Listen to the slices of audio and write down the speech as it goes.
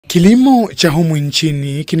Kilimo cha humu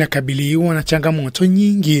nchini kinakabiliwa na changamoto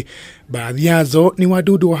nyingi. Baadhi yazo ni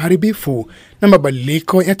wadudu waharabifu na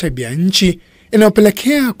mabadiliko ya tabianchi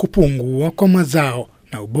yanayopelekea kupungua kwa mazao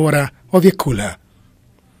na ubora wa vyakula.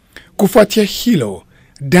 Kufuatia hilo,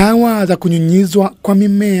 dawa za kunyunyizwa kwa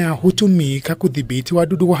mimea hutumika kudhibiti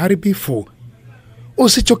wadudu waharabifu.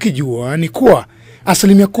 Usichokijua ni kuwa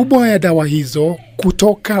asilimia kubwa ya dawa hizo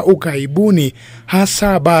kutoka ughaibuni,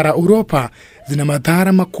 hasa bara Uropa, zina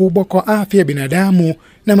madhara makubwa kwa afya ya binadamu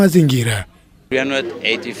na mazingira.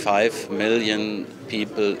 385 million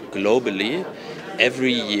people globally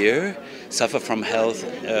every year suffer from health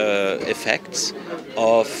effects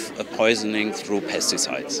of poisoning through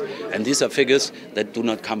pesticides. And these are figures that do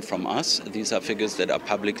not come from us. These are figures that are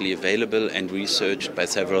publicly available and researched by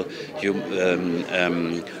several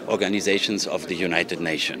organizations of the United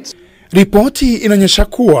Nations. Ripoti inaonyesha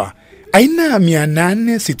kuwa aina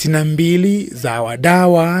 862 za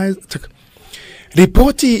dawa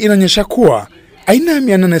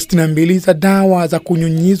za dawa za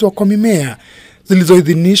kunyunyizwa kwa mimea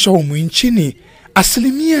zilizoidhinishwa humu nchini,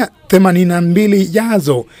 asilimia 82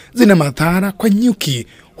 yazo zina madhara kwa nyuki,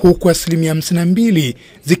 huku asilimia 52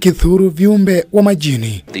 zikidhuru viumbe wa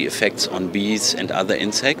majini. The effects on bees and other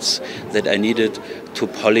insects that are needed to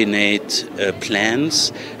pollinate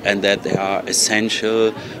plants and that they are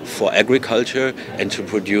essential for agriculture and to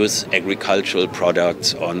produce agricultural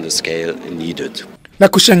products on the scale needed. Na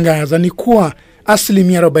kushangaza ni kuwa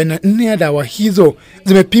asilimia 44 ya dawa hizo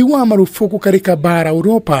zimepigwa marufuku katika bara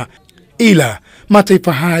Uropa, ila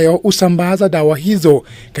mataifa hayo usambaza dawa hizo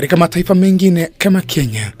katika mataifa mengine kama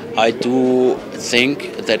Kenya. I do think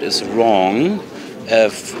that is wrong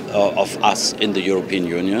of us in the European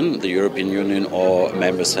Union or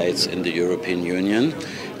member states in the European Union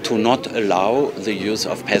to not allow the use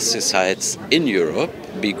of pesticides in Europe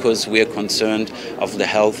because we are concerned of the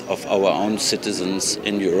health of our own citizens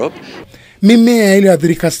in Europe. Mimea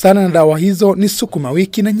iliyoathirika sana na dawa hizo ni sukuma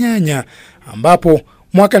wiki na nyanya, ambapo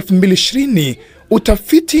mwaka 2020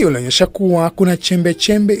 utafiti ulionyesha kuwa kuna chembe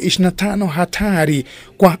 25 hatari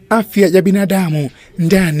kwa afya ya binadamu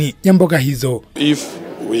ndani ya mboga hizo. If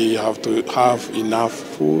we have to have enough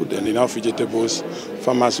food and enough vegetables,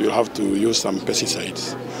 farmers will have to use some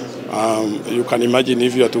pesticides. You can imagine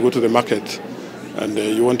if you are to go to the market and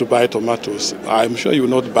you want to buy tomatoes, I'm sure you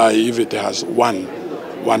will not buy if it has one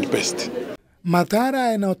pest. Madhara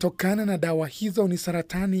yanayotokana na dawa hizo ni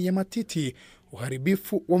saratani ya matiti,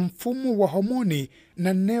 uharibifu wa mfumo wa homoni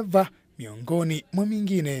na neva, miongoni mwa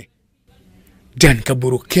mingine. Dan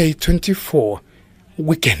Kaburu, K24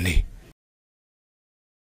 Weekend.